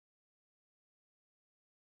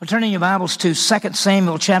We're turning your Bibles to 2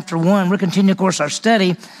 Samuel chapter 1. We're continuing, of course, our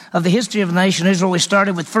study of the history of the nation of Israel. We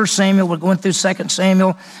started with 1 Samuel. We're going through 2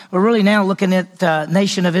 Samuel. We're really now looking at the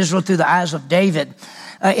nation of Israel through the eyes of David.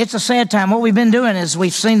 It's a sad time. What we've been doing is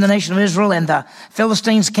we've seen the nation of Israel, and the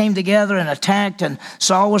Philistines came together and attacked, and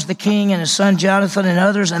Saul was the king and his son Jonathan and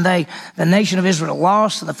others, and the nation of Israel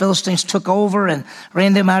lost, and the Philistines took over and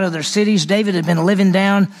ran them out of their cities. David had been living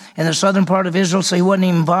down in the southern part of Israel, so he wasn't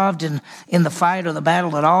even involved in the fight or the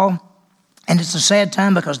battle at all. And it's a sad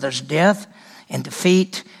time because there's death and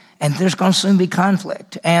defeat, and there's going to soon be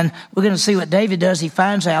conflict. And we're going to see what David does. He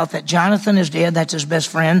finds out that Jonathan is dead. That's his best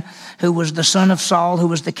friend, who was the son of Saul, who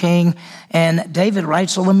was the king. And David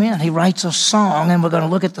writes a lament. He writes a song, and we're going to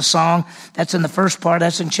look at the song. That's in the first part.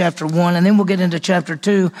 That's in chapter 1. And then we'll get into chapter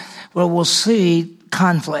 2, where we'll see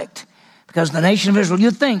conflict. Because the nation of Israel,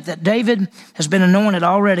 you'd think that David has been anointed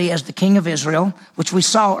already as the king of Israel, which we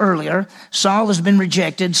saw earlier. Saul has been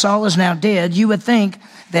rejected. Saul is now dead. You would think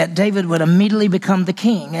that David would immediately become the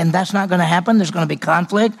king, and that's not going to happen. There's going to be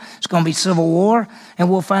conflict. It's going to be civil war, and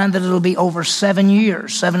we'll find that it'll be over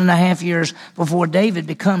 7.5 years before David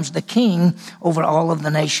becomes the king over all of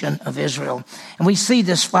the nation of Israel. And we see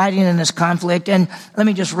this fighting and this conflict, and let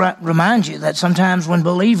me just remind you that sometimes when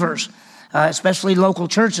believers, especially local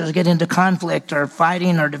churches, get into conflict or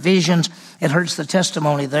fighting or divisions, it hurts the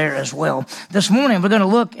testimony there as well. This morning, we're going to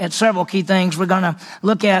look at several key things. We're going to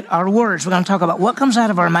look at our words. We're going to talk about what comes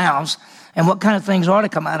out of our mouths and what kind of things ought to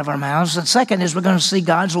come out of our mouths. And second is we're going to see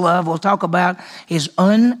God's love. We'll talk about his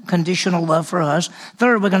unconditional love for us.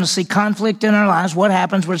 Third, we're going to see conflict in our lives. What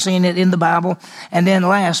happens? We're seeing it in the Bible. And then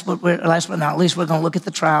last but not least, we're going to look at the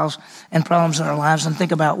trials and problems in our lives and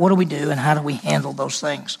think about what do we do and how do we handle those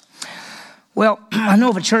things. Well, I know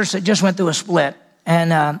of a church that just went through a split,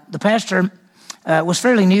 and the pastor was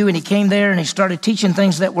fairly new, and he came there and he started teaching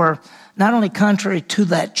things that were not only contrary to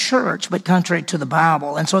that church, but contrary to the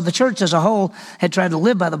Bible. And so the church as a whole had tried to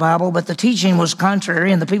live by the Bible, but the teaching was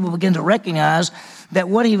contrary, and the people began to recognize that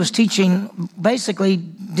what he was teaching basically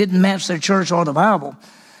didn't match their church or the Bible.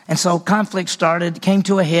 And so conflict started, came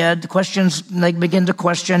to a head. The questions, they began to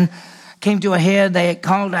question, came to a head. They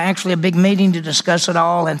called actually a big meeting to discuss it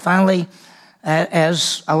all, and finally,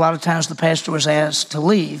 as a lot of times the pastor was asked to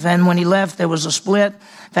leave. And when he left, there was a split.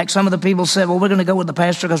 In fact, some of the people said, well, we're going to go with the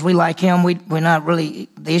pastor because we like him. We're not really,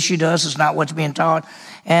 the issue to us is not what's being taught.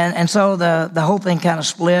 And so the whole thing kind of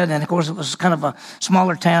split. And of course, it was kind of a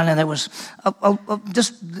smaller town, and there was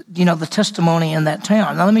just, the testimony in that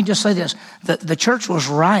town. Now, let me just say this. The church was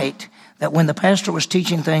right that when the pastor was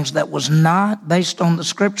teaching things that was not based on the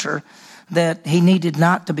scripture, that he needed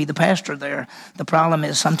not to be the pastor there. The problem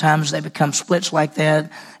is sometimes they become splits like that,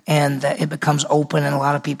 and it becomes open, and a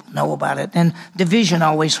lot of people know about it. And division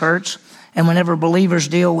always hurts. And whenever believers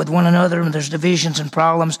deal with one another and there's divisions and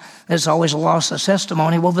problems, there's always a loss of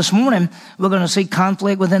testimony. Well, this morning, we're going to see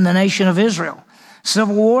conflict within the nation of Israel.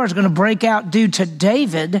 Civil war is going to break out due to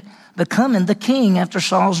David becoming the king after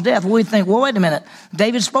Saul's death. We think, well, wait a minute.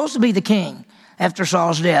 David's supposed to be the king after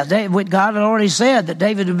Saul's death. God had already said that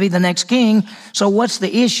David would be the next king. So what's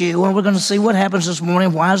the issue? Well, we're going to see what happens this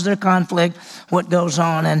morning. Why is there conflict? What goes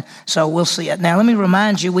on? And so we'll see it. Now, let me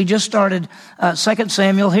remind you, we just started 2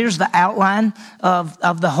 Samuel. Here's the outline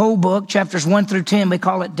of the whole book, chapters 1 through 10. We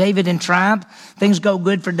call it David in Triumph. Things go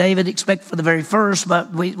good for David, except for the very first,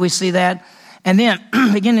 but we see that. And then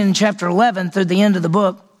beginning in chapter 11 through the end of the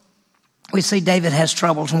book, we see David has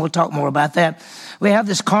troubles, and we'll talk more about that. We have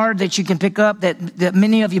this card that you can pick up that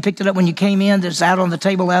many of you picked it up when you came in. That's out on the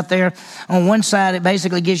table out there. On one side, it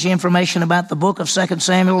basically gives you information about the book of 2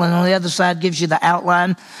 Samuel, and on the other side gives you the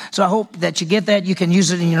outline. So I hope that you get that. You can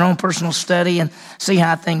use it in your own personal study and see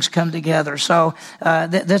how things come together. So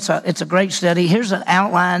it's a great study. Here's an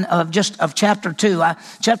outline of chapter 2.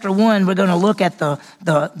 Chapter 1, we're going to look at the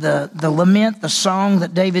lament, the song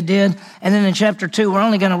that David did, and then in chapter 2, we're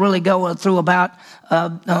only going to really go through about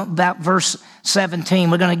verse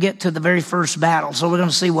 17. We're going to get to the very first battle. So we're going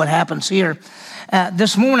to see what happens here.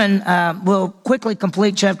 This morning, we'll quickly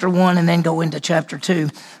complete chapter 1 and then go into chapter 2.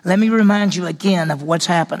 Let me remind you again of what's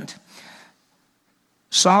happened.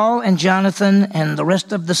 Saul and Jonathan and the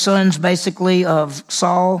rest of the sons, basically, of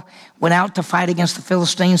Saul went out to fight against the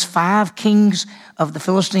Philistines. 5 kings of the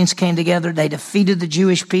Philistines came together. They defeated the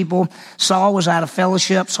Jewish people. Saul was out of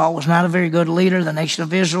fellowship. Saul was not a very good leader. The nation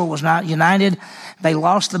of Israel was not united. They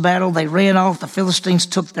lost the battle. They ran off. The Philistines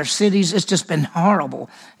took their cities. It's just been horrible.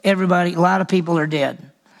 A lot of people are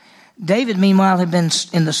dead. David, meanwhile, had been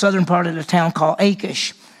in the southern part of the town called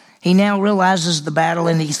Achish. He now realizes the battle,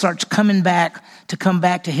 and he starts coming back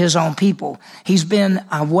to his own people. He's been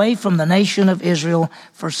away from the nation of Israel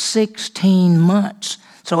for 16 months.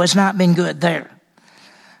 So it's not been good there.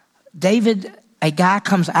 David, a guy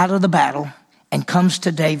comes out of the battle and comes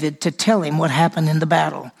to David to tell him what happened in the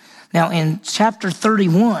battle. Now in chapter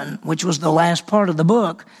 31, which was the last part of the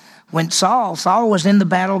book, when Saul was in the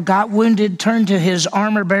battle, got wounded, turned to his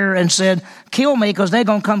armor bearer and said, kill me because they're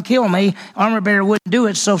going to come kill me. Armor bearer wouldn't do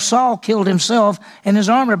it, so Saul killed himself and his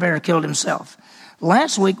armor bearer killed himself.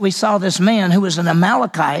 Last week we saw this man who was an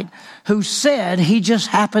Amalekite who said he just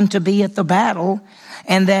happened to be at the battle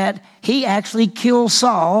and that he actually killed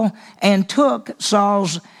Saul and took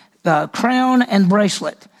Saul's crown and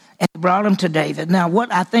bracelet and brought him to David. Now,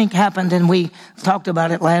 what I think happened, and we talked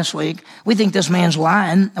about it last week, we think this man's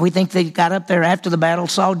lying. We think they got up there after the battle,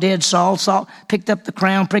 saw dead Saul. Saul picked up the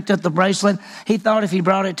crown, picked up the bracelet. He thought if he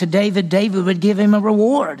brought it to David, David would give him a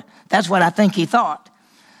reward. That's what I think he thought.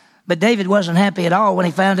 But David wasn't happy at all when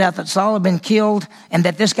he found out that Saul had been killed and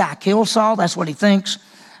that this guy killed Saul. That's what he thinks.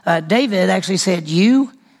 David actually said,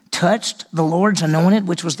 you touched the Lord's anointed,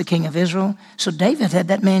 which was the king of Israel. So David had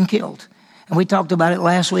that man killed. And we talked about it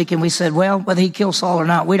last week, and we said, well, whether he killed Saul or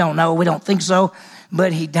not, we don't know. We don't think so.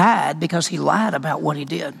 But he died because he lied about what he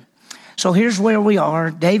did. So here's where we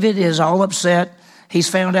are. David is all upset. He's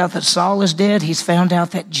found out that Saul is dead. He's found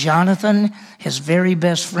out that Jonathan, his very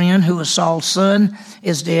best friend, who was Saul's son,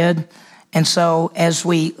 is dead. And so as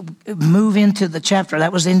we move into the chapter,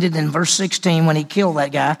 that was ended in verse 16 when he killed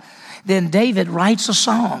that guy, then David writes a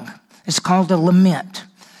song. It's called a lament.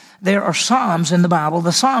 There are psalms in the Bible.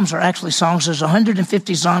 The psalms are actually songs. There's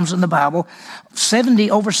 150 psalms in the Bible.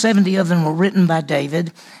 Over 70 of them were written by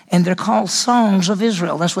David, and they're called songs of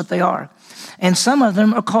Israel. That's what they are. And some of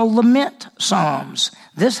them are called lament psalms.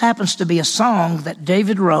 This happens to be a song that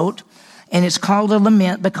David wrote, and it's called a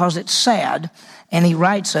lament because it's sad, and he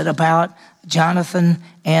writes it about Jonathan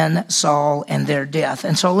and Saul and their death.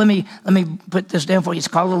 And so let me put this down for you. It's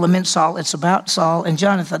called a lament psalm. It's about Saul and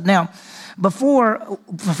Jonathan. Now, before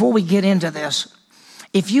we get into this,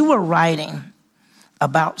 if you were writing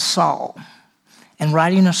about Saul and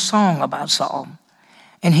writing a song about Saul,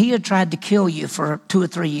 and he had tried to kill you for 2 or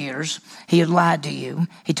 3 years, he had lied to you,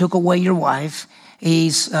 he took away your wife,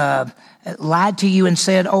 he's lied to you and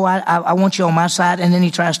said, oh, I want you on my side, and then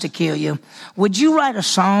he tries to kill you, would you write a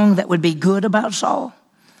song that would be good about Saul?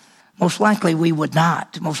 Most likely we would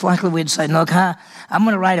not. Most likely we'd say, look, I'm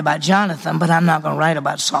going to write about Jonathan, but I'm not going to write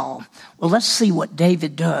about Saul. Well, let's see what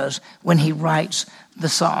David does when he writes the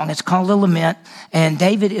song. It's called a lament, and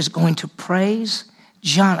David is going to praise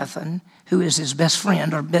Jonathan, who is his best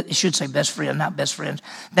friend, or I should say best friend, not best friends.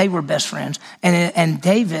 They were best friends. And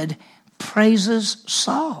David praises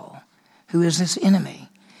Saul, who is his enemy.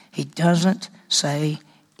 He doesn't say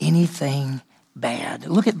anything bad.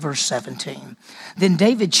 Look at verse 17. Then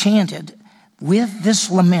David chanted with this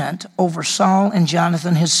lament over Saul and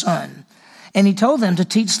Jonathan, his son. And he told them to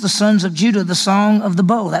teach the sons of Judah the song of the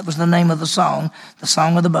bow. That was the name of the song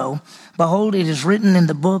of the bow. Behold, it is written in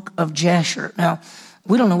the book of Jasher. Now,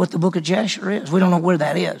 we don't know what the book of Jasher is. We don't know where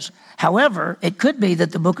that is. However, it could be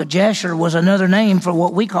that the book of Jasher was another name for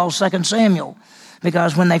what we call 2 Samuel.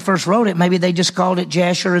 Because when they first wrote it, maybe they just called it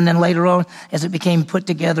Jasher, and then later on, as it became put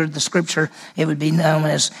together, the scripture, it would be known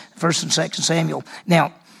as 1 and 2 Samuel.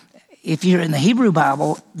 Now, if you're in the Hebrew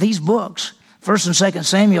Bible, these books, 1 and 2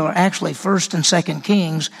 Samuel, are actually 1 and 2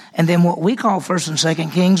 Kings, and then what we call 1 and 2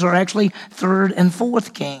 Kings are actually 3 and 4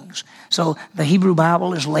 Kings. So the Hebrew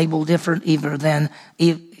Bible is labeled different even than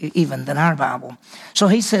our Bible. So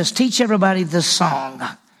he says, teach everybody this song.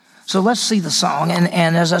 So let's see the song.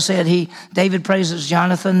 And as I said, David praises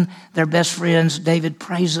Jonathan, their best friends. David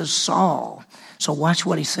praises Saul. So watch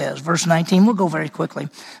what he says. Verse 19, we'll go very quickly.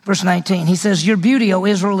 Verse 19, he says, your beauty, O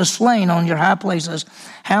Israel, is slain on your high places.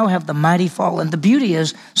 How have the mighty fallen? The beauty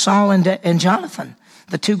is Saul and Jonathan,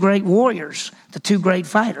 the two great warriors, the two great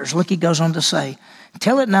fighters. Look, he goes on to say,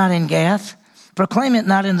 tell it not in Gath. Proclaim it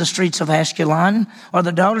not in the streets of Ashkelon, or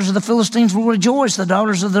the daughters of the Philistines will rejoice. The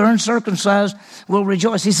daughters of the uncircumcised will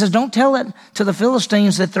rejoice. He says, don't tell it to the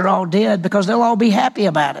Philistines that they're all dead, because they'll all be happy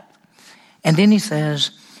about it. And then he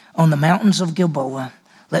says, on the mountains of Gilboa,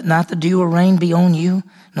 let not the dew or rain be on you,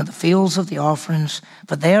 nor the fields of the offerings,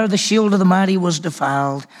 for there the shield of the mighty was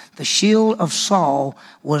defiled. The shield of Saul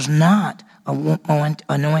was not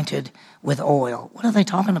anointed with oil. What are they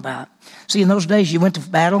talking about? See, in those days, you went to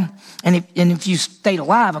battle, and if you stayed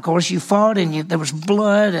alive, of course, you fought, and there was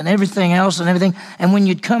blood and everything else and everything. And when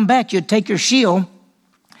you'd come back, you'd take your shield,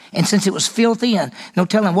 and since it was filthy and no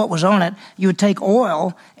telling what was on it, you would take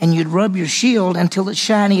oil, and you'd rub your shield until it's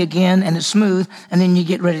shiny again and it's smooth, and then you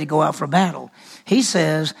get ready to go out for battle. He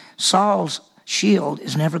says Saul's shield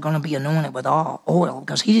is never going to be anointed with oil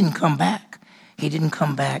because he didn't come back. He didn't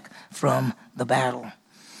come back from the battle.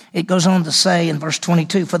 It goes on to say in verse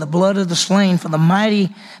 22, for the blood of the slain, for the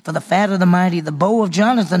fat of the mighty, the bow of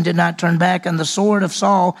Jonathan did not turn back, and the sword of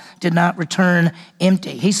Saul did not return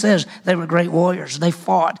empty. He says they were great warriors. They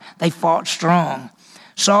fought strong.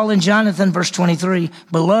 Saul and Jonathan, verse 23,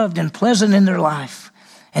 beloved and pleasant in their life,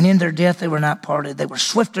 and in their death they were not parted. They were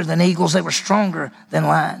swifter than eagles. They were stronger than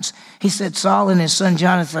lions. He said Saul and his son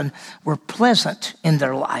Jonathan were pleasant in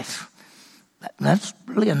their life. That's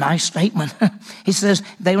really a nice statement. He says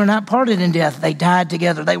they were not parted in death. They died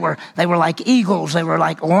together. They were like eagles. They were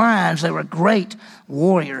like lions. They were great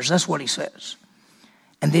warriors. That's what he says.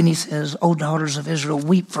 And then he says, O daughters of Israel,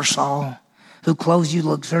 weep for Saul, who clothes you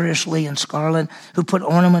luxuriously in scarlet, who put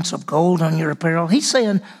ornaments of gold on your apparel. He's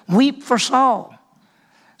saying, weep for Saul.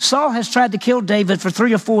 Saul has tried to kill David for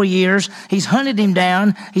 3 or 4 years. He's hunted him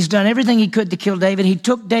down. He's done everything he could to kill David. He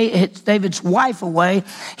took David's wife away.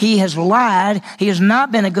 He has lied. He has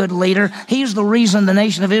not been a good leader. He's the reason the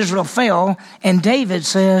nation of Israel fell. And David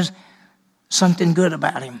says something good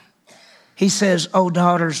about him. He says, "O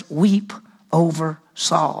daughters, weep over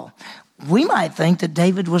Saul." We might think that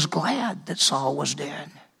David was glad that Saul was dead.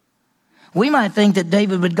 We might think that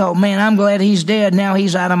David would go, man, I'm glad he's dead. Now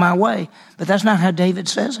he's out of my way. But that's not how David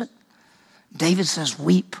says it. David says,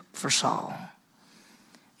 weep for Saul.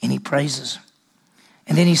 And he praises.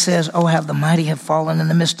 And then he says, oh, how the mighty have fallen in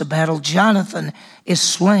the midst of battle. Jonathan is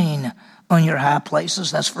slain on your high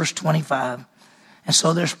places. That's verse 25. And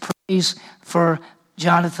so there's praise for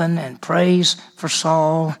Jonathan and praise for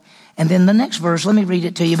Saul. And then the next verse, let me read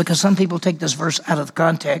it to you because some people take this verse out of the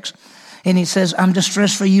context. And he says, I'm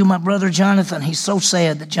distressed for you, my brother Jonathan. He's so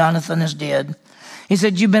sad that Jonathan is dead. He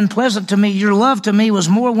said, you've been pleasant to me. Your love to me was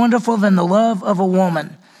more wonderful than the love of a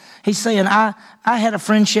woman. He's saying, I had a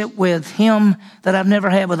friendship with him that I've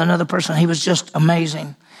never had with another person. He was just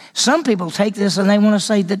amazing. Some people take this and they want to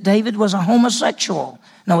say that David was a homosexual.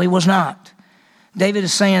 No, he was not. David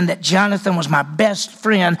is saying that Jonathan was my best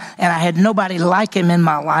friend and I had nobody like him in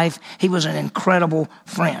my life. He was an incredible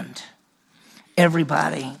friend.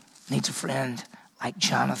 Everybody needs a friend like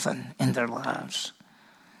Jonathan in their lives.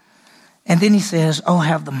 And then he says, oh,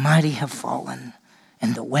 how the mighty have fallen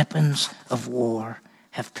and the weapons of war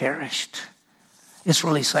have perished. It's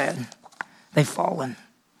really sad. They've fallen.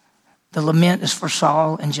 The lament is for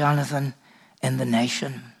Saul and Jonathan and the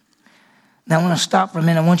nation. Now I want to stop for a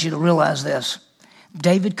minute. I want you to realize this.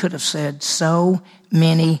 David could have said so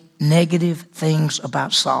many negative things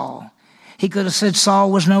about Saul. He could have said Saul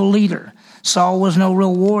was no leader. Saul was no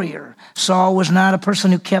real warrior. Saul was not a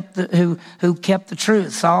person who kept the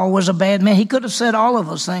truth. Saul was a bad man. He could have said all of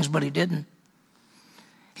those things, but he didn't.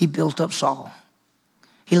 He built up Saul.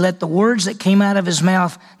 He let the words that came out of his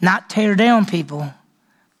mouth not tear down people,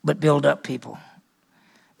 but build up people.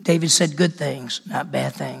 David said good things, not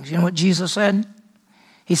bad things. You know what Jesus said?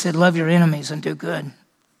 He said, love your enemies and do good.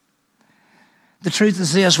 The truth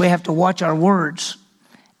is this, we have to watch our words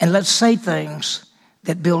and let's say things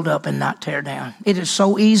that build up and not tear down. It is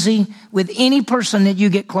so easy with any person that you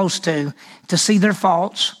get close to see their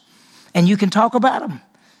faults, and you can talk about them.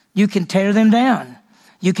 You can tear them down.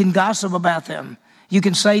 You can gossip about them. You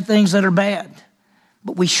can say things that are bad.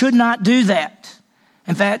 But we should not do that.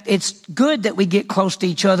 In fact, it's good that we get close to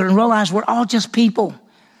each other and realize we're all just people.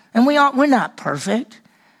 And we're not perfect.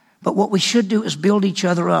 But what we should do is build each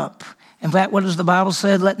other up. In fact, what does the Bible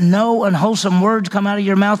say? Let no unwholesome words come out of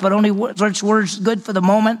your mouth, but only such words good for the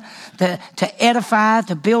moment, to edify,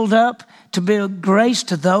 to build up, to build grace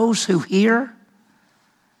to those who hear.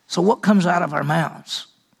 So what comes out of our mouths?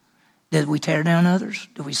 Did we tear down others?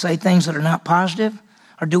 Do we say things that are not positive?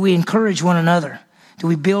 Or do we encourage one another? Do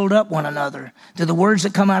we build up one another? Do the words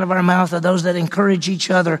that come out of our mouth are those that encourage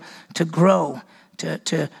each other to grow,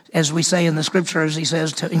 to as we say in the scripture, as he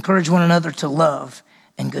says, to encourage one another to love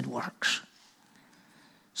and good works.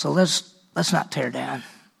 So let's not tear down.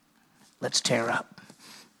 Let's tear up,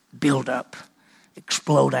 build up,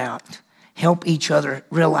 explode out, help each other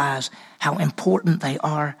realize how important they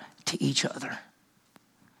are to each other.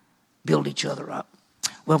 Build each other up.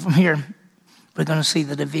 Well, from here, we're going to see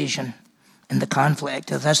the division and the conflict.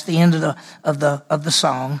 That's the end of the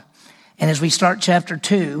song. And as we start chapter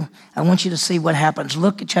 2, I want you to see what happens.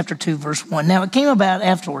 Look at chapter 2, verse 1. Now, it came about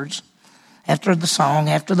afterwards, after the song,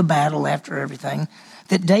 after the battle, after everything,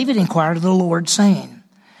 that David inquired of the Lord, saying,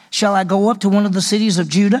 shall I go up to one of the cities of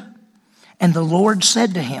Judah? And the Lord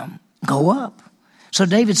said to him, go up. So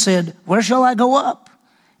David said, where shall I go up?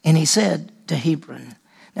 And he said, to Hebron.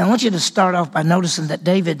 Now I want you to start off by noticing that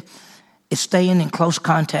David is staying in close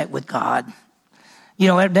contact with God. You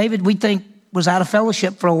know, David, we think was out of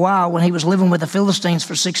fellowship for a while when he was living with the Philistines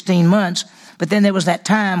for 16 months. But then there was that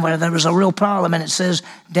time where there was a real problem, and it says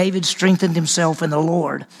David strengthened himself in the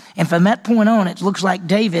Lord. And from that point on, it looks like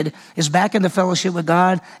David is back in the fellowship with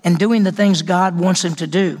God and doing the things God wants him to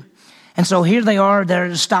do. And so here they are, they're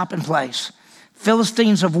at a stopping place.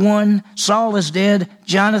 Philistines have won, Saul is dead,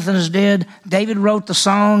 Jonathan is dead, David wrote the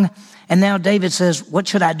song, and now David says, what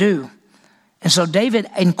should I do? And so David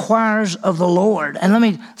inquires of the Lord. And let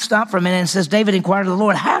me stop for a minute and says David inquired of the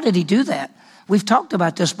Lord. How did he do that? We've talked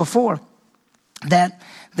about this before, that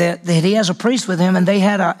he has a priest with him, and they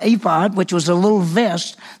had an ephod, which was a little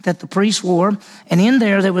vest that the priest wore. And in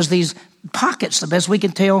there was these pockets, the best we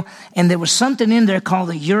can tell, and there was something in there called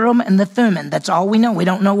the Urim and the Thummim. That's all we know. We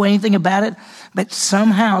don't know anything about it, but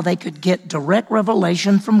somehow they could get direct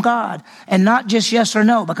revelation from God, and not just yes or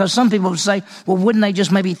no, because some people would say, well, wouldn't they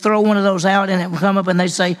just maybe throw one of those out and it would come up and they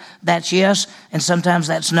say, that's yes, and sometimes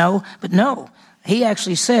that's no. But no, he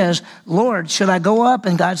actually says, Lord, should I go up?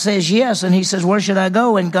 And God says yes, and he says, where should I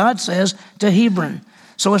go? And God says, to Hebron.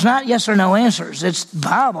 So it's not yes or no answers. It's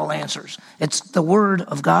Bible answers. It's the Word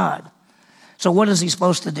of God. So what is he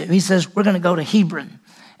supposed to do? He says, we're going to go to Hebron.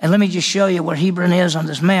 And let me just show you where Hebron is on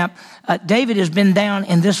this map. David has been down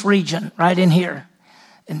in this region, right in here.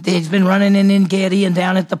 And he's been running in En-Gedi and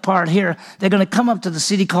down at the part here. They're going to come up to the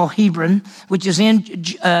city called Hebron, which is in,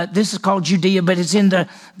 this is called Judea, but it's in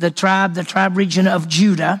the tribe region of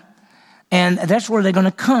Judah. And that's where they're going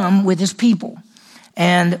to come with his people.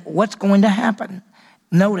 And what's going to happen?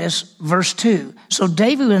 Notice verse 2. So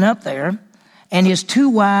David went up there, and his 2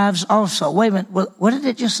 wives also. Wait a minute, what did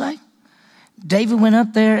it just say? David went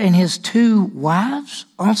up there and his 2 wives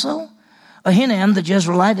also? Th.M, the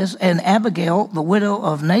Jezreelitess, and Abigail, the widow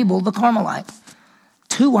of Nabal, the Carmelite.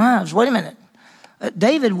 2 wives, wait a minute.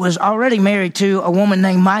 David was already married to a woman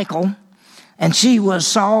named Michal, and she was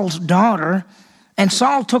Saul's daughter, and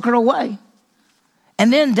Saul took her away.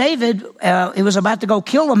 And then David, he was about to go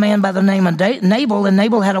kill a man by the name of Nabal, and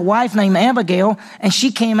Nabal had a wife named Abigail, and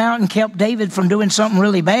she came out and kept David from doing something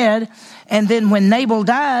really bad. And then when Nabal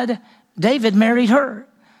died, David married her.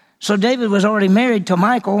 So David was already married to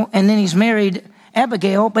Michal, and then he's married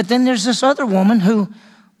Abigail. But then there's this other woman who,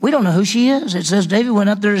 we don't know who she is. It says David went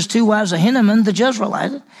up there, his 2 wives, Ahinoam, the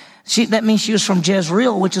Jezreelite. That means she was from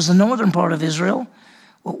Jezreel, which is the northern part of Israel.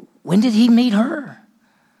 Well, when did he meet her?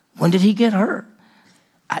 When did he get her?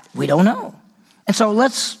 We don't know. And so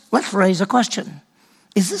let's raise a question.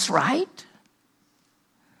 Is this right?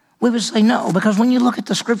 We would say no, because when you look at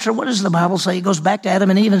the scripture, what does the Bible say? It goes back to Adam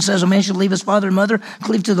and Eve and says, a man shall leave his father and mother,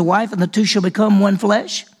 cleave to the wife, and the 2 shall become one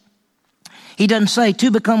flesh. He doesn't say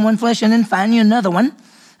 2 become one flesh and then find you another one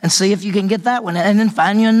and see if you can get that one, and then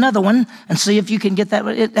find you another one and see if you can get that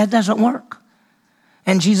one. That doesn't work.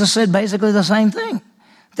 And Jesus said basically the same thing,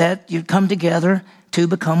 that you come together to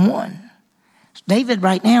become one. David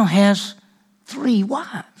right now has 3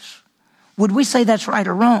 wives. Would we say that's right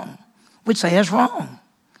or wrong? We'd say that's wrong.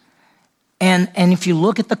 And if you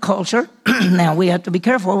look at the culture, now we have to be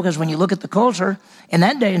careful, because when you look at the culture, in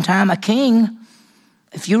that day and time, a king,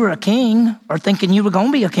 if you were a king or thinking you were going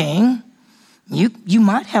to be a king, you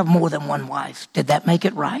might have more than 1 wife. Did that make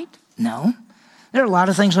it right? No. There are a lot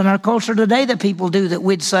of things in our culture today that people do that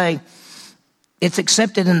we'd say it's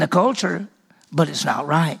accepted in the culture, but it's not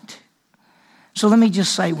right. So let me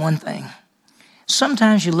just say one thing.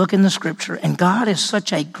 Sometimes you look in the scripture, and God is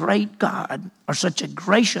such a great God, or such a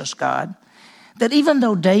gracious God, that even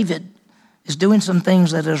though David is doing some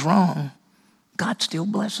things that is wrong, God still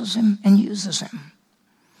blesses him and uses him.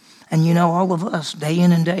 And you know, all of us, day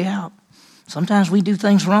in and day out, sometimes we do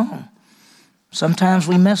things wrong. Sometimes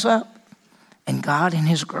we mess up. And God in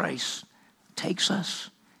his grace takes us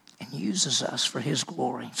and uses us for his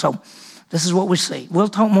glory. So this is what we see. We'll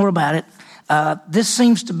talk more about it. This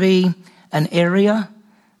seems to be an area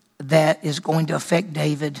that is going to affect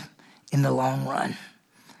David in the long run,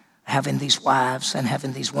 having these wives and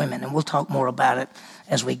having these women. And we'll talk more about it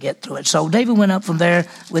as we get through it. So David went up from there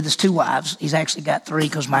with his 2 wives. He's actually got 3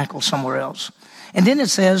 because Michal's somewhere else. And then it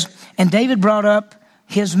says, and David brought up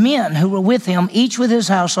his men who were with him, each with his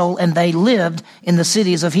household, and they lived in the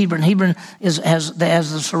cities of Hebron. Hebron has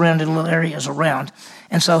the surrounding little areas around.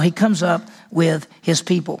 And so he comes up with his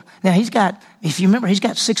people. Now if you remember, he's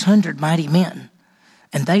got 600 mighty men,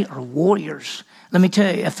 and they are warriors. Let me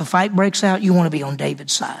tell you, if the fight breaks out, you want to be on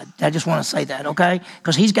David's side. I just want to say that, okay?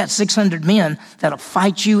 Because he's got 600 men that'll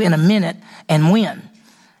fight you in a minute and win.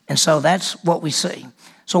 And so that's what we see.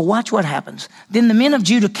 So watch what happens. Then the men of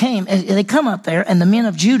Judah came, they come up there, and the men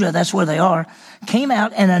of Judah, that's where they are, came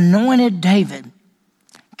out and anointed David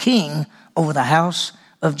king over the house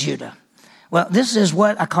of Judah. Well, this is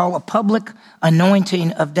what I call a public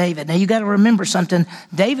anointing of David. Now, you got to remember something.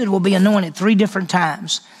 David will be anointed 3 different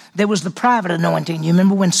times. There was the private anointing. You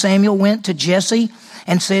remember when Samuel went to Jesse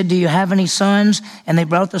and said, do you have any sons? And they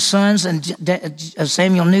brought the sons, and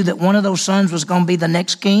Samuel knew that one of those sons was going to be the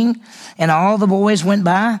next king. And all the boys went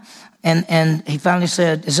by, and he finally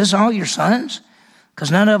said, is this all your sons? Because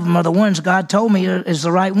none of them are the ones God told me is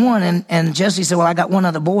the right one. And Jesse said, well, I got one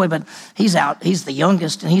other boy, but he's out. He's the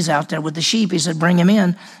youngest, and he's out there with the sheep. He said, bring him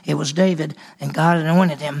in. It was David, and God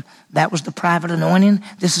anointed him. That was the private anointing.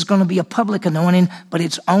 This is going to be a public anointing, but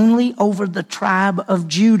it's only over the tribe of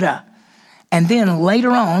Judah. And then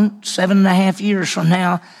later on, 7.5 years from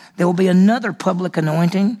now, there will be another public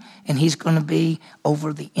anointing, and he's going to be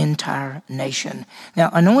over the entire nation. Now,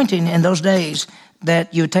 anointing in those days,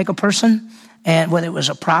 that you would take a person, and whether it was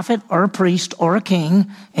a prophet or a priest or a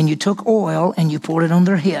king, and you took oil and you poured it on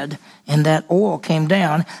their head, and that oil came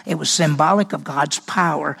down, it was symbolic of God's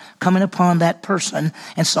power coming upon that person.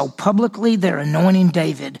 And so publicly they're anointing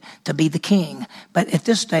David to be the king. But at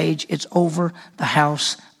this stage, it's over the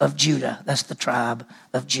house of Judah. That's the tribe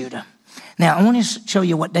of Judah. Now, I want to show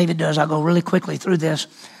you what David does. I'll go really quickly through this.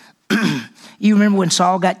 You remember when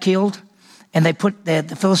Saul got killed? And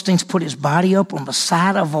the Philistines put his body up on the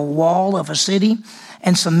side of a wall of a city.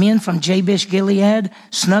 And some men from Jabesh Gilead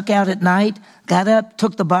snuck out at night, got up,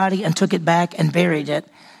 took the body, and took it back and buried it.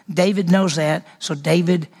 David knows that, so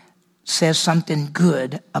David says something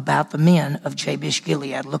good about the men of Jabesh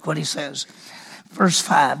Gilead. Look what he says. Verse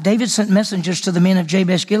 5, David sent messengers to the men of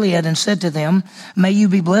Jabesh Gilead and said to them, may you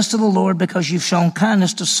be blessed of the Lord because you've shown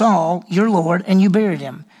kindness to Saul, your Lord, and you buried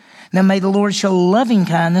him. Now may the Lord show loving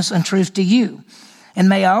kindness and truth to you. And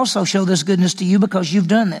may I also show this goodness to you because you've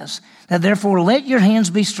done this. Now therefore let your hands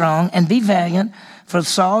be strong and be valiant, for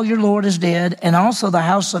Saul your Lord is dead, and also the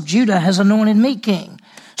house of Judah has anointed me king.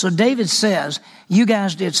 So David says, you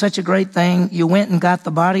guys did such a great thing. You went and got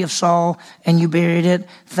the body of Saul and you buried it.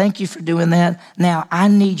 Thank you for doing that. Now I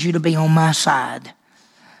need you to be on my side.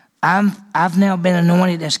 I've now been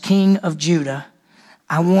anointed as king of Judah.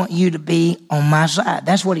 I want you to be on my side.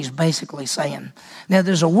 That's what he's basically saying. Now,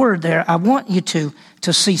 there's a word there. I want you to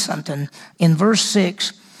see something. In verse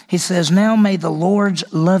 6, he says, now may the Lord's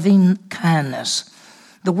loving kindness.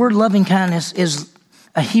 The word loving kindness is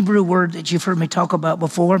a Hebrew word that you've heard me talk about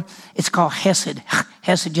before. It's called hesed.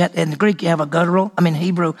 Hesed. In the Greek, you have a guttural. In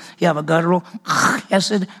Hebrew, you have a guttural.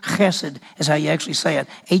 Hesed. Chesed is how you actually say it.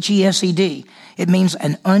 H-E-S-E-D. It means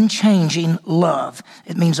an unchanging love.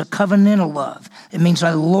 It means a covenantal love. It means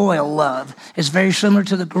a loyal love. It's very similar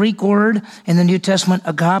to the Greek word in the New Testament,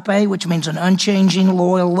 agape, which means an unchanging,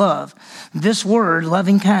 loyal love. This word,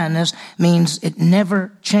 loving kindness, means it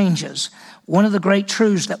never changes. One of the great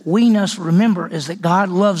truths that we must remember is that God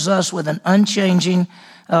loves us with an unchanging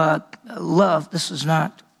love.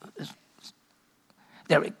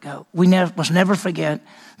 There we go. We must never forget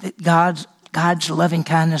that God's loving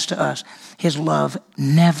kindness to us, his love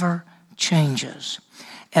never changes.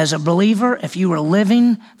 As a believer, if you are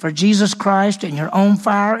living for Jesus Christ in your own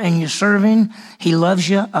fire and you're serving, he loves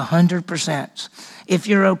you 100%. If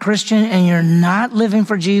you're a Christian and you're not living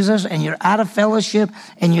for Jesus and you're out of fellowship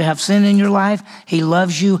and you have sin in your life, he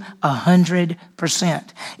loves you 100%.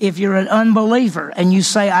 If you're an unbeliever and you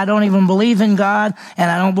say, I don't even believe in God and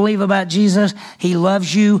I don't believe about Jesus, he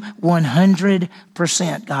loves you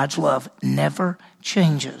 100%. God's love never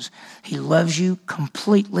changes. He loves you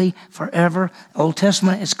completely forever. Old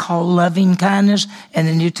Testament is called loving kindness, and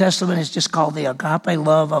the New Testament is just called the agape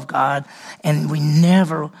love of God. And we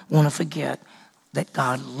never want to forget that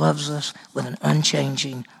God loves us with an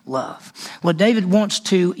unchanging love. Well, David wants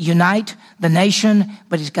to unite the nation,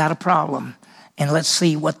 but he's got a problem. And let's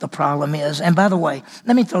see what the problem is. And by the way,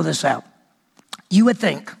 let me throw this out. You would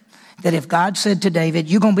think that if God said to David,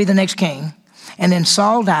 you're going to be the next king, and then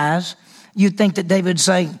Saul dies, you'd think that David would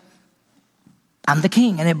say, I'm the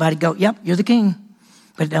king. And everybody go, yep, you're the king.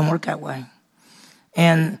 But it doesn't work that way.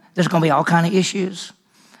 And there's going to be all kinds of issues.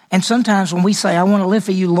 And sometimes when we say, I want to live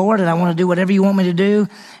for you, Lord, and I want to do whatever you want me to do,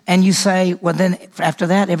 and you say, well, then after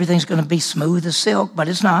that, everything's going to be smooth as silk, but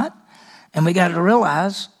it's not. And we got to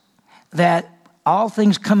realize that all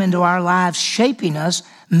things come into our lives, shaping us,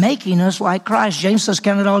 making us like Christ. James says,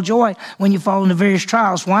 count it all joy when you fall into various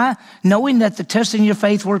trials. Why? Knowing that the testing of your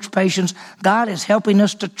faith works patience, God is helping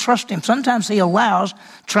us to trust him. Sometimes he allows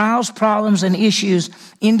trials, problems, and issues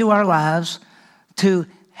into our lives to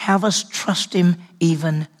have us trust him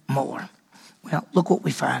even more. Well, look what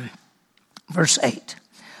we find. Verse 8.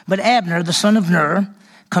 But Abner, the son of Ner,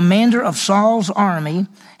 commander of Saul's army,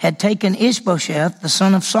 had taken Ishbosheth, the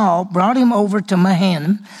son of Saul, brought him over to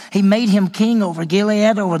Mahanaim. He made him king over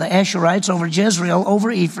Gilead, over the Asherites, over Jezreel, over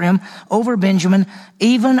Ephraim, over Benjamin,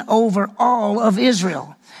 even over all of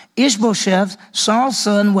Israel. Ishbosheth, Saul's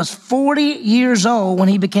son, was 40 years old when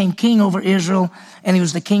he became king over Israel, and he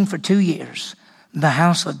was the king for 2 years. The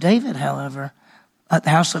house of Judah,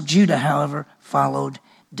 however, followed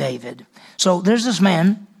David. So there's this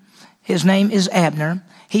man. His name is Abner.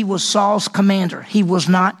 He was Saul's commander. He was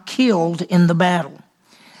not killed in the battle.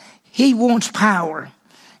 He wants power.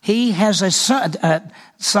 He has a son.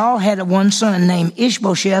 Saul had one son named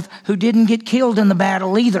Ishbosheth who didn't get killed in the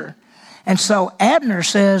battle either. And so Abner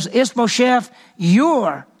says, Ishbosheth,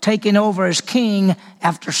 you're taking over as king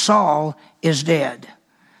after Saul is dead.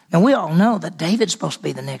 Now we all know that David's supposed to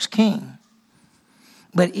be the next king.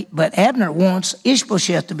 But Abner wants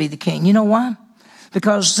Ishbosheth to be the king. You know why?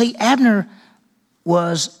 Because, see, Abner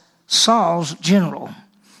was Saul's general.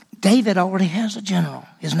 David already has a general.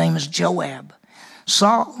 His name is Joab.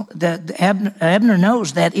 Abner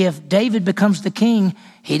knows that if David becomes the king,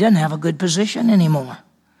 he doesn't have a good position anymore.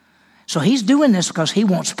 So he's doing this because he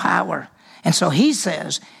wants power. And so he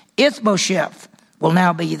says, Ishbosheth will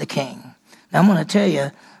now be the king. Now I'm going to tell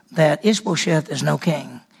you that Ishbosheth is no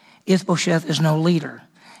king. Ishbosheth is no leader.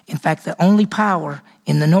 In fact, the only power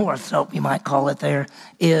in the north, so you might call it there,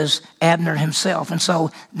 is Abner himself. And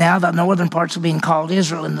so now the northern parts are being called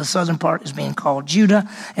Israel and the southern part is being called Judah.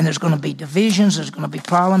 And there's going to be divisions. There's going to be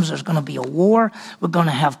problems. There's going to be a war. We're going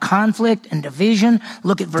to have conflict and division.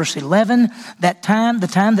 Look at verse 11. The time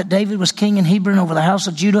that David was king in Hebron over the house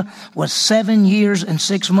of Judah was 7 years and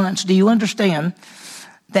 6 months. Do you understand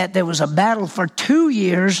that there was a battle for 2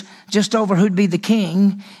 years just over who'd be the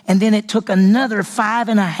king, and then it took another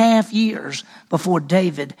 5.5 years before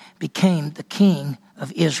David became the king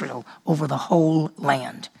of Israel over the whole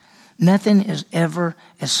land. Nothing is ever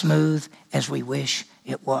as smooth as we wish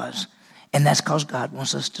it was, and that's because God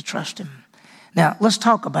wants us to trust him. Now, let's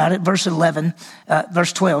talk about it. Verse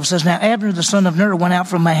 12 says, Now Abner the son of Ner went out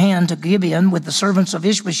from Mahan to Gibeon with the servants of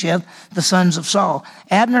Ishbosheth, the sons of Saul.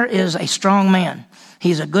 Abner is a strong man.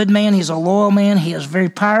 He's a good man. He's a loyal man. He is very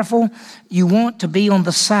powerful. You want to be on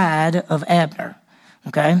the side of Abner,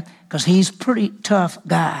 okay? Because he's a pretty tough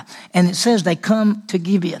guy. And it says they come to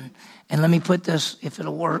Gibeon. And let me put this, if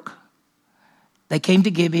it'll work. They came to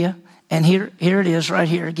Gibeon. And here it is right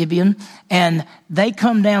here, Gibeon. And they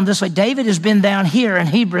come down this way. David has been down here in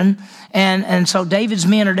Hebron. And so David's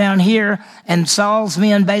men are down here. And Saul's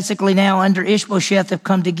men basically now under Ishbosheth have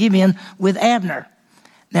come to Gibeon with Abner.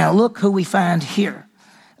 Now look who we find here.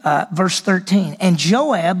 Verse 13. And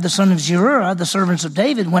Joab, the son of Zeruiah, the servants of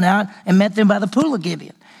David, went out and met them by the pool of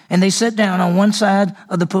Gibeon. And they sat down on one side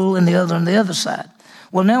of the pool and the other on the other side.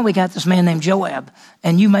 Well, now we got this man named Joab.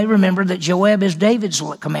 And you may remember that Joab is David's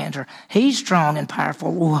commander. He's strong and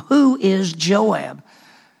powerful. Well, who is Joab?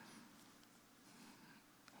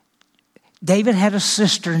 David had a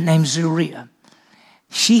sister named Zeruiah.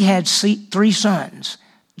 She had 3 sons,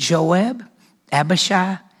 Joab,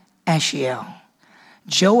 Abishai, Ashiel.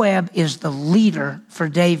 Joab is the leader for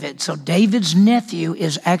David. So David's nephew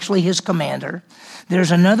is actually his commander.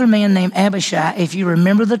 There's another man named Abishai. If you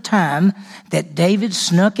remember the time that David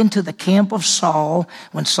snuck into the camp of Saul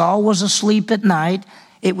when Saul was asleep at night,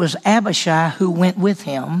 it was Abishai who went with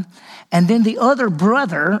him. And then the other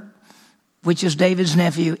brother, which is David's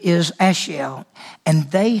nephew, is Ashiel. And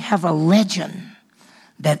they have a legend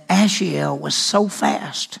that Ashiel was so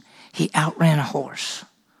fast, he outran a horse.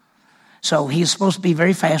 So he's supposed to be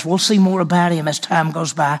very fast. We'll see more about him as time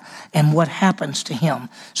goes by and what happens to him.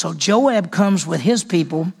 So Joab comes with his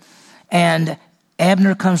people and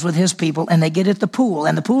Abner comes with his people and they get at the pool.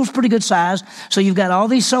 And the pool's pretty good size. So you've got all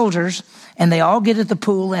these soldiers and they all get at the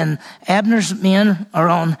pool and Abner's men are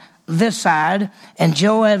on this side and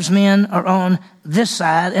Joab's men are on this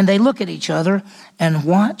side. And they look at each other and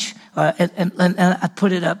watch. And I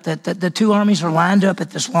put it up that the two armies are lined up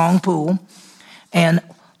at this long pool. And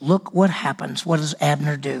look what happens. What does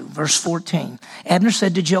Abner do? Verse 14. Abner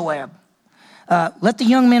said to Joab, let the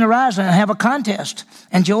young men arise and have a contest.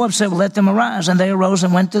 And Joab said, well, let them arise. And they arose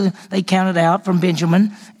and they counted out from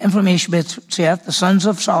Benjamin and from Ishbosheth, the sons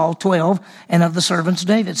of Saul, 12, and of the servants of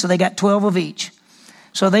David. So they got 12 of each.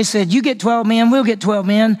 So they said, you get 12 men, we'll get 12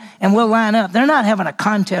 men, and we'll line up. They're not having a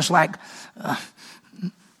contest like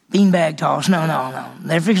beanbag toss. No.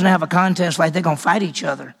 They're fixing to have a contest like they're going to fight each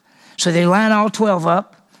other. So they line all 12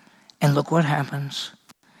 up. And look what happens.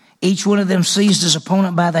 Each one of them seized his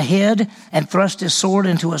opponent by the head and thrust his sword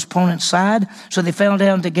into his opponent's side. So they fell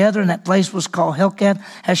down together, and that place was called Helkath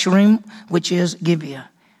Hasharim, which is Gibeah.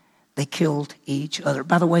 they killed each other.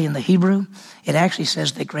 By the way, in the Hebrew, it actually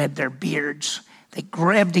says they grabbed their beards. They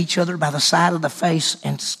grabbed each other by the side of the face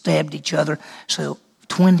and stabbed each other. So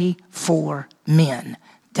 24 men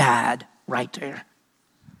died right there.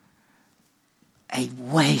 A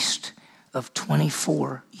waste of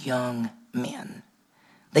 24 young men.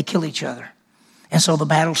 They kill each other. And so the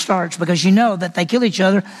battle starts, because you know that they kill each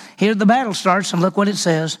other. Here the battle starts, and look what it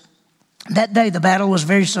says. That day the battle was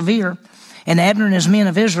very severe, and Abner and his men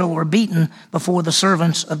of Israel were beaten before the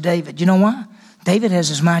servants of David. You know why? David has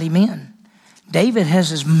his mighty men. David has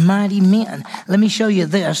his mighty men. Let me show you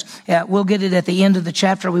this. We'll get it at the end of the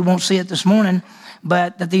chapter. We won't see it this morning.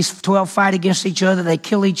 But that these 12 fight against each other. They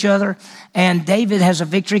kill each other. And David has a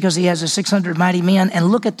victory because he has his 600 mighty men.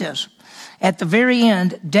 And look at this. At the very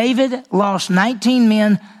end, David lost 19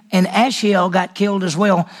 men, and Asahel got killed as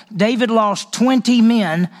well. David lost 20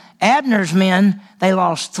 men. Abner's men, they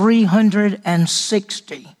lost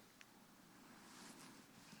 360.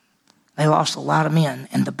 They lost a lot of men,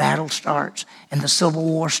 and the battle starts, and the civil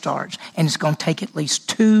war starts, and it's going to take at least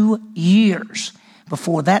 2 years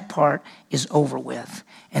before that part is over with.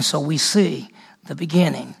 And so we see the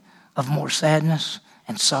beginning of more sadness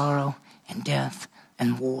and sorrow and death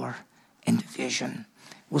and war and division.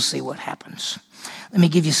 We'll see what happens. Let me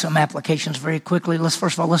give you some applications very quickly.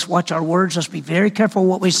 First of all, let's watch our words. Let's be very careful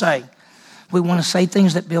what we say. We want to say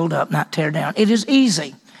things that build up, not tear down. It is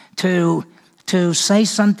easy to say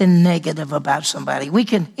something negative about somebody. We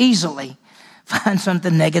can easily find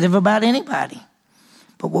something negative about anybody.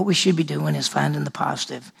 But what we should be doing is finding the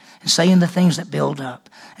positive and saying the things that build up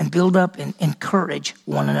and encourage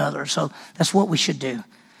one another. So that's what we should do.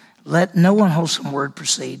 Let no unwholesome word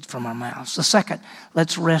proceed from our mouths. The second,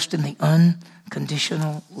 let's rest in the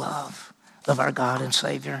unconditional love of our God and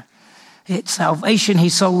Savior. It's salvation. He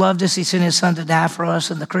so loved us. He sent his son to die for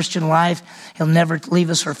us in the Christian life. He'll never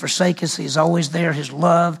leave us or forsake us. He's always there. His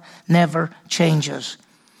love never changes.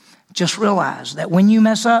 Just realize that when you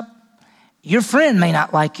mess up, your friend may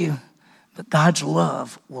not like you, but God's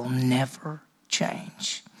love will never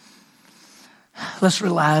change. Let's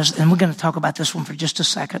realize, and we're going to talk about this one for just a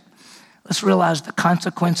second. Let's realize the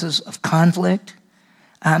consequences of conflict.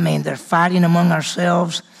 I mean, they're fighting among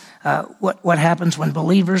ourselves. What happens when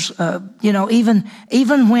believers, even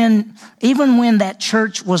when that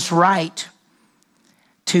church was right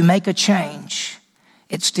to make a change,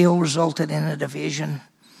 it still resulted in a division.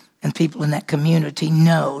 And people in that community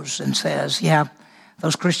knows and says, yeah,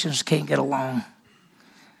 those Christians can't get along.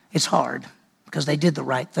 It's hard because they did the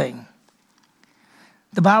right thing.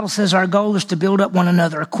 The Bible says our goal is to build up one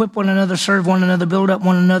another, equip one another, serve one another, build up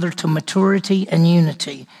one another to maturity and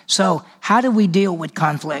unity. So how do we deal with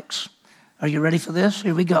conflicts? Are you ready for this?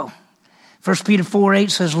 Here we go. 1 Peter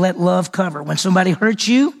 4:8 says, let love cover. When somebody hurts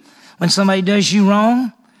you, when somebody does you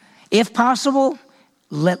wrong, if possible,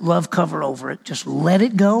 let love cover over it. Just let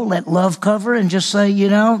it go. Let love cover and just say,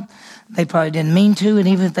 they probably didn't mean to. And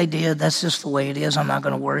even if they did, that's just the way it is. I'm not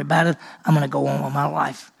going to worry about it. I'm going to go on with my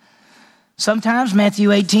life. Sometimes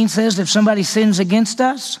Matthew 18 says if somebody sins against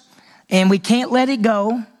us and we can't let it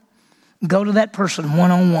go to that person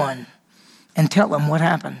one-on-one and tell them what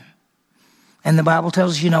happened. And the Bible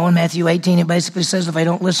tells us, in Matthew 18, it basically says if they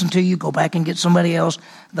don't listen to you, go back and get somebody else,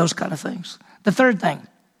 those kind of things. The third thing,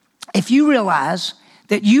 if you realize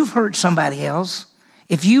that you've hurt somebody else,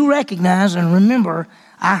 if you recognize and remember,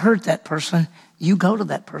 I hurt that person, you go to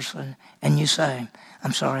that person and you say,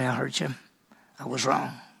 I'm sorry I hurt you. I was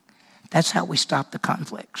wrong. That's how we stop the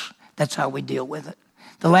conflicts. That's how we deal with it.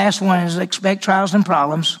 The last one is expect trials and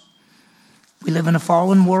problems. We live in a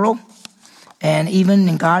fallen world, and even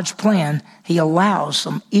in God's plan, he allows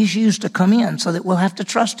some issues to come in so that we'll have to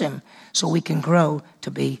trust him so we can grow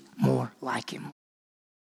to be more like him.